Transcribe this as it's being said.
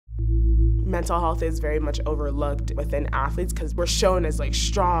mental health is very much overlooked within athletes because we're shown as like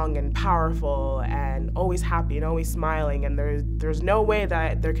strong and powerful and always happy and always smiling, and there's no way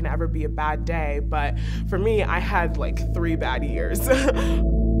that there can ever be a bad day. But for me, I had like 3 bad years.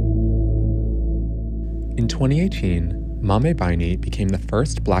 In 2018, Maame Biney became the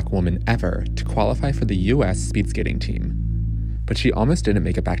first Black woman ever to qualify for the U.S. speedskating team. But she almost didn't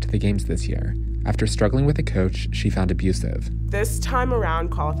make it back to the games this year, after struggling with a coach she found abusive. This time around,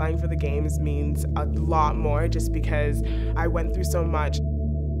 qualifying for the games means a lot more just because I went through so much.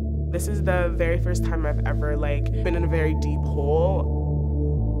 This is the very first time I've ever been in a very deep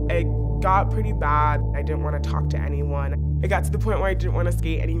hole. It got pretty bad. I didn't want to talk to anyone. It got to the point where I didn't want to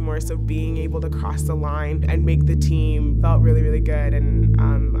skate anymore, so being able to cross the line and make the team felt really, really good, and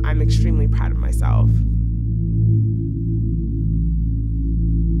I'm extremely proud of myself.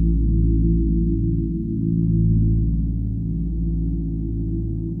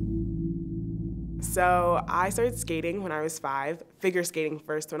 So I started skating when I was 5, figure skating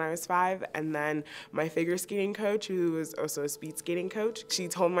first when I was 5, and then my figure skating coach, who was also a speed skating coach, she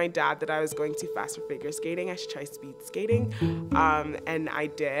told my dad that I was going too fast for figure skating, I should try speed skating, and I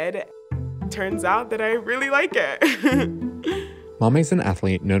did. Turns out that I really like it. Mame's an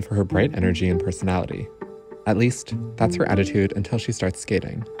athlete known for her bright energy and personality. At least, that's her attitude until she starts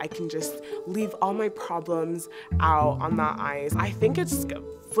skating. I can just leave all my problems out on that ice. I think it's a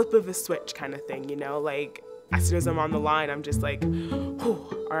flip of a switch kind of thing, you know? Like, as soon as I'm on the line, I'm just like,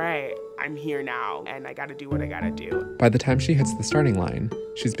 all right, I'm here now, and I gotta do what I gotta do. By the time she hits the starting line,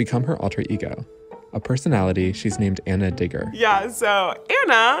 she's become her alter ego, a personality she's named Anna Digger. Yeah, so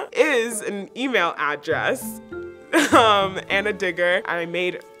Anna is an email address. Anna Digger. I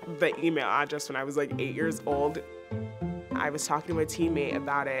made the email address when I was like 8 years old. I was talking to a teammate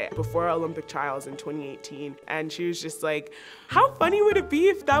about it before Olympic trials in 2018, and she was just like, how funny would it be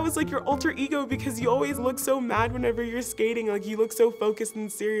if that was like your alter ego, because you always look so mad whenever you're skating, like you look so focused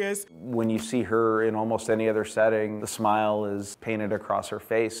and serious. When you see her in almost any other setting, the smile is painted across her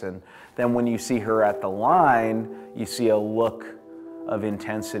face, and then when you see her at the line, you see a look of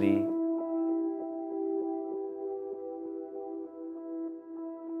intensity.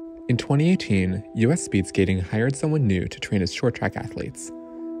 In 2018, U.S. Speedskating hired someone new to train as short track athletes,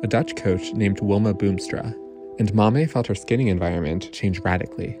 a Dutch coach named Wilma Boomstra, and Maame felt her skating environment change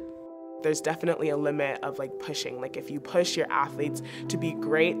radically. There's definitely a limit of pushing. If you push your athletes to be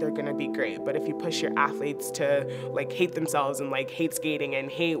great, they're gonna be great. But if you push your athletes to hate themselves and hate skating and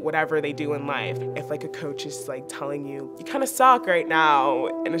hate whatever they do in life, if a coach is telling you, you kind of suck right now,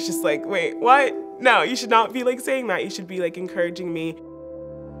 and it's just wait, what? No, you should not be saying that. You should be encouraging me.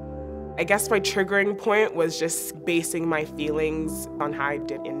 I guess my triggering point was just basing my feelings on how I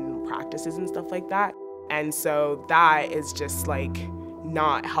did in practices and stuff like that. And so that is just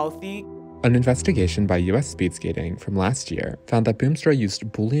not healthy. An investigation by U.S. Speedskating from last year found that Boomstra used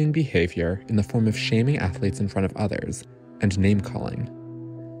bullying behavior in the form of shaming athletes in front of others and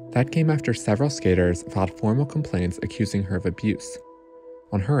name-calling. That came after several skaters filed formal complaints accusing her of abuse.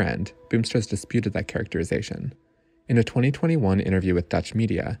 On her end, Boomstra's disputed that characterization. In a 2021 interview with Dutch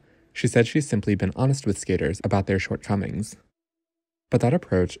media, she said she's simply been honest with skaters about their shortcomings. But that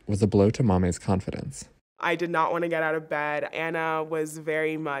approach was a blow to Mame's confidence. I did not want to get out of bed. Anna was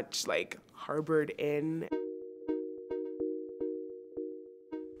very much harbored in.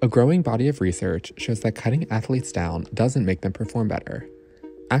 A growing body of research shows that cutting athletes down doesn't make them perform better.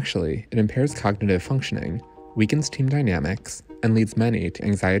 Actually, it impairs cognitive functioning, weakens team dynamics, and leads many to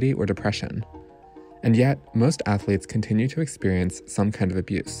anxiety or depression. And yet, most athletes continue to experience some kind of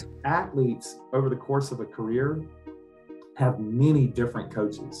abuse. Athletes, over the course of a career, have many different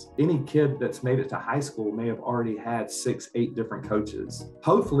coaches. Any kid that's made it to high school may have already had 6, 8 different coaches.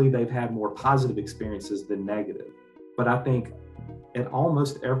 Hopefully, they've had more positive experiences than negative. But I think at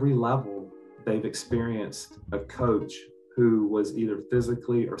almost every level, they've experienced a coach who was either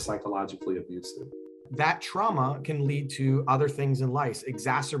physically or psychologically abusive. That trauma can lead to other things in life,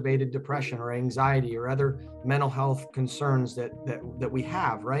 exacerbated depression or anxiety or other mental health concerns that we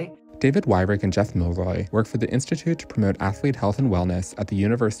have, right? David Wyrick and Jeff Milroy work for the Institute to Promote Athlete Health and Wellness at the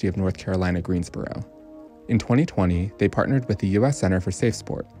University of North Carolina, Greensboro. In 2020, they partnered with the U.S. Center for Safe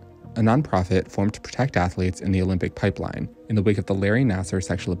Sport, a nonprofit formed to protect athletes in the Olympic pipeline in the wake of the Larry Nassar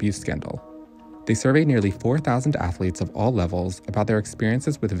sexual abuse scandal. They surveyed nearly 4,000 athletes of all levels about their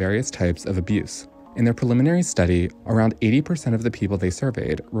experiences with various types of abuse. In their preliminary study, around 80% of the people they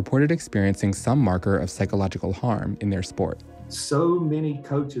surveyed reported experiencing some marker of psychological harm in their sport. So many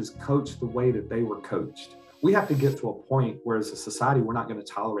coaches coach the way that they were coached. We have to get to a point where as a society, we're not going to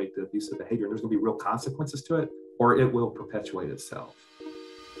tolerate the abusive behavior. There's going to be real consequences to it, or it will perpetuate itself.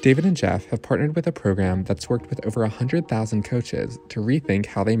 David and Jeff have partnered with a program that's worked with over 100,000 coaches to rethink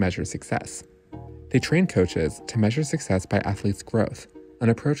how they measure success. They train coaches to measure success by athletes' growth, an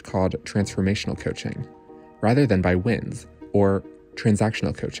approach called transformational coaching, rather than by wins, or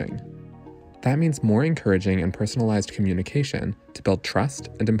transactional coaching. That means more encouraging and personalized communication to build trust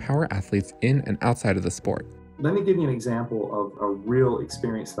and empower athletes in and outside of the sport. Let me give you an example of a real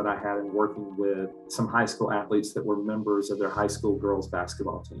experience that I had in working with some high school athletes that were members of their high school girls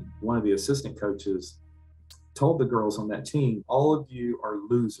basketball team. One of the assistant coaches told the girls on that team, all of you are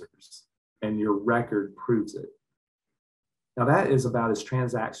losers and your record proves it. Now that is about as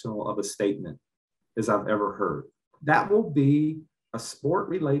transactional of a statement as I've ever heard. That will be a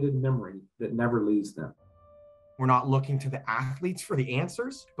sport-related memory that never leaves them. We're not looking to the athletes for the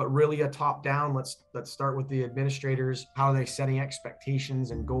answers, but really a top-down. Let's start with the administrators. How are they setting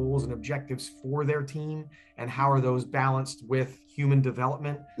expectations and goals and objectives for their team? And how are those balanced with human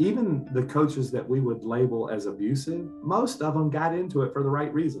development? Even the coaches that we would label as abusive, most of them got into it for the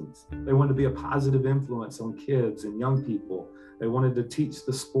right reasons. They wanted to be a positive influence on kids and young people. They wanted to teach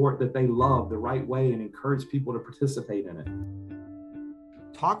the sport that they love the right way and encourage people to participate in it.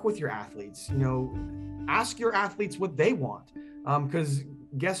 Talk with your athletes, ask your athletes what they want. Because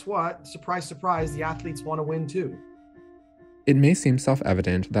guess what? Surprise, surprise, the athletes want to win too. It may seem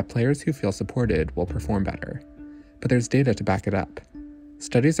self-evident that players who feel supported will perform better, but there's data to back it up.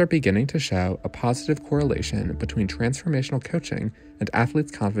 Studies are beginning to show a positive correlation between transformational coaching and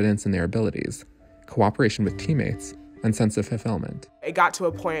athletes' confidence in their abilities, cooperation with teammates, and sense of fulfillment. It got to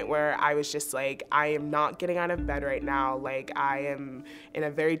a point where I was just like, I am not getting out of bed right now. Like, I am in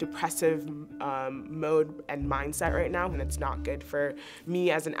a very depressive mode and mindset right now, and it's not good for me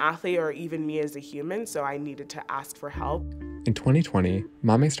as an athlete or even me as a human, so I needed to ask for help. In 2020,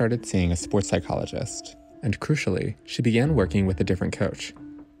 Maame started seeing a sports psychologist, and crucially, she began working with a different coach,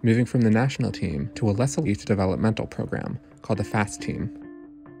 moving from the national team to a less elite developmental program called the FAST team.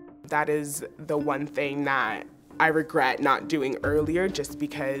 That is the one thing that I regret not doing earlier, just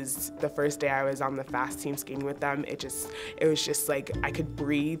because the first day I was on the FAST team skating with them, it was just like I could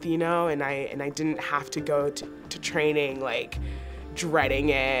breathe, and I didn't have to go to training like dreading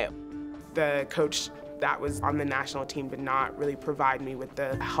it. The coach that was on the national team did not really provide me with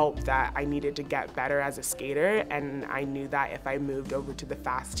the help that I needed to get better as a skater, and I knew that if I moved over to the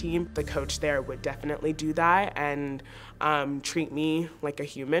FAST team, the coach there would definitely do that and treat me like a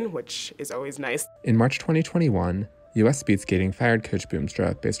human, which is always nice. In March 2021, US Speedskating fired Coach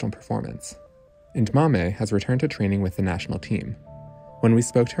Boomstra based on performance, and Maame has returned to training with the national team. When we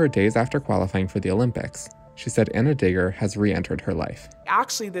spoke to her days after qualifying for the Olympics, she said Anna Digger has re-entered her life.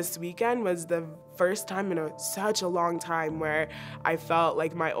 Actually, this weekend was the first time in such a long time where I felt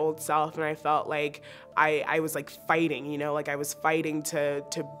like my old self, and I felt like I was like fighting, like I was fighting to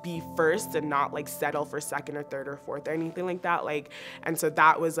be first and not like settle for second or third or fourth or anything like that. And so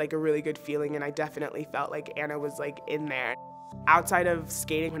that was like a really good feeling, and I definitely felt like Anna was like in there. Outside of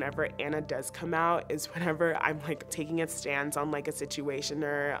skating, whenever Anna does come out is whenever I'm like taking a stance on like a situation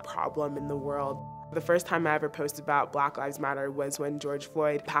or a problem in the world. The first time I ever posted about Black Lives Matter was when George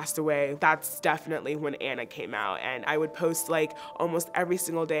Floyd passed away. That's definitely when Anna came out, and I would post like almost every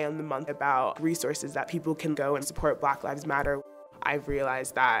single day in the month about resources that people can go and support Black Lives Matter. I've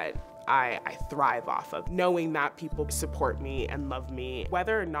realized that I thrive off of knowing that people support me and love me.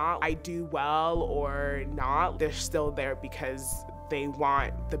 Whether or not I do well or not, they're still there because they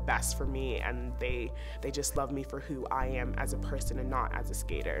want the best for me, and they just love me for who I am as a person and not as a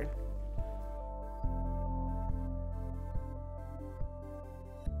skater.